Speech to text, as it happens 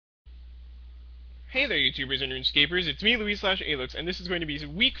Hey there, YouTubers and RuneScapers, it's me, Louis/Alux, and this is going to be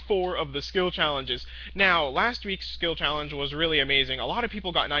week 4 of the skill challenges. Now, last week's skill challenge was really amazing. A lot of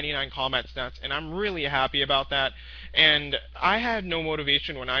people got 99 combat stats, and I'm really happy about that. And I had no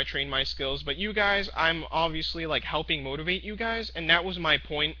motivation when I trained my skills, but you guys, I'm obviously, like, helping motivate you guys, and that was my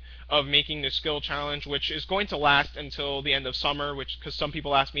point of making the skill challenge, which is going to last until the end of summer, because some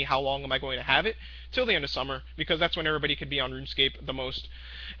people ask me how long am I going to have it? Till the end of summer, because that's when everybody could be on RuneScape the most.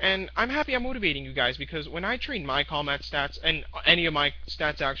 And I'm happy I'm motivating you guys, because when I trained my combat stats, and any of my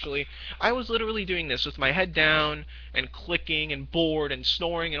stats actually, I was literally doing this with my head down, and clicking, and bored, and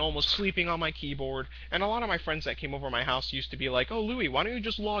snoring, and almost sleeping on my keyboard. And a lot of my friends that came over my house used to be like, "Oh, Louis, why don't you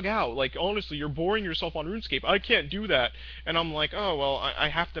just log out? Like, honestly, you're boring yourself on RuneScape. I can't do that." And I'm like, "Oh, well, I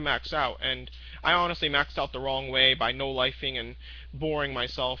have to max out." And I honestly maxed out the wrong way by no-lifing and boring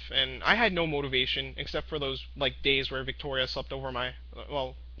myself, and I had no motivation except for those like days where Victoria slept over my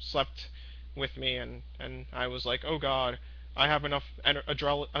slept with me, and I was like, oh god, I have enough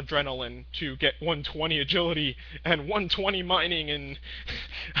adrenaline to get 120 agility and 120 mining, and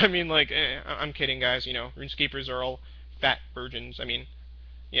I mean, like, I'm kidding, guys. You know, RuneScapers are all fat virgins. I mean,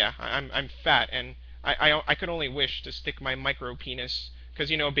 yeah, I'm fat, and I could only wish to stick my micro penis. Because,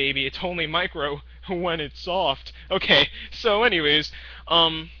 you know, baby, it's only micro when it's soft. Okay, so anyways,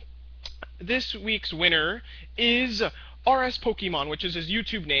 this week's winner is RS Pokemon, which is his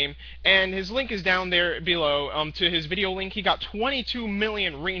YouTube name, and his link is down there below to his video link. He got 22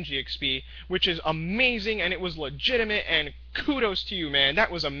 million range EXP, which is amazing, and it was legitimate, and kudos to you, man. That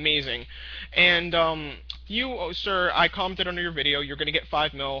was amazing. And you, sir, I commented under your video. You're going to get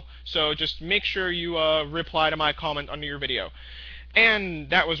 5 mil, so just make sure you reply to my comment under your video. And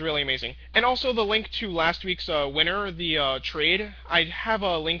that was really amazing. And also the link to last week's winner, the trade. I have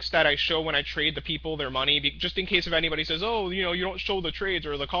links that I show when I trade the people their money, just in case if anybody says, oh, you know, you don't show the trades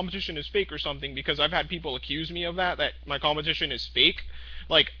or the competition is fake or something, because I've had people accuse me of that my competition is fake.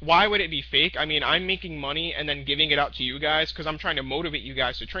 Like, why would it be fake? I mean, I'm making money and then giving it out to you guys because I'm trying to motivate you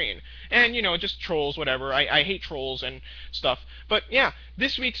guys to train. And, you know, just trolls, whatever. I hate trolls and stuff. But, yeah,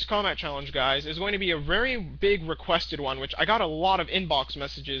 this week's combat challenge, guys, is going to be a very big requested one, which I got a lot of inbox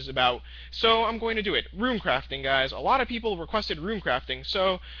messages about. So I'm going to do it. Runecrafting, guys. A lot of people requested runecrafting.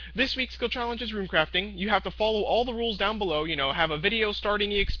 So this week's skill challenge is runecrafting. You have to follow all the rules down below. You know, have a video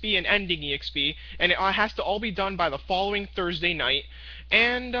starting EXP and ending EXP. And it has to all be done by the following Thursday night.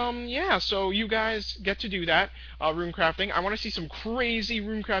 And, yeah, so you guys get to do that, runecrafting. I want to see some crazy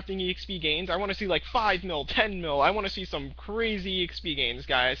runecrafting EXP gains. I want to see, like, 5 mil, 10 mil. I want to see some crazy EXP gains,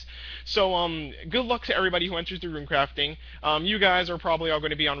 guys. So, good luck to everybody who enters the runecrafting. You guys are probably all going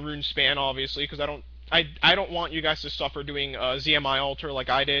to be on RuneSpan, obviously, because I don't want you guys to suffer doing ZMI Altar like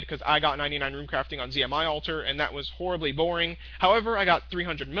I did, because I got 99 runecrafting on ZMI Altar, and that was horribly boring. However, I got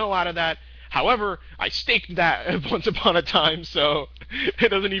 300 mil out of that. However, I staked that once upon a time, so it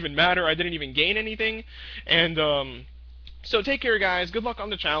doesn't even matter. I didn't even gain anything. And, so take care, guys. Good luck on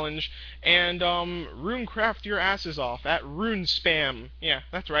the challenge. And, runecraft your asses off at RuneSpam. Yeah,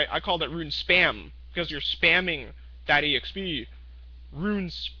 that's right. I called it RuneSpam, because you're spamming that EXP. Rune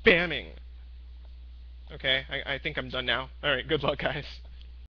spamming. Okay, I think I'm done now. Alright, good luck, guys.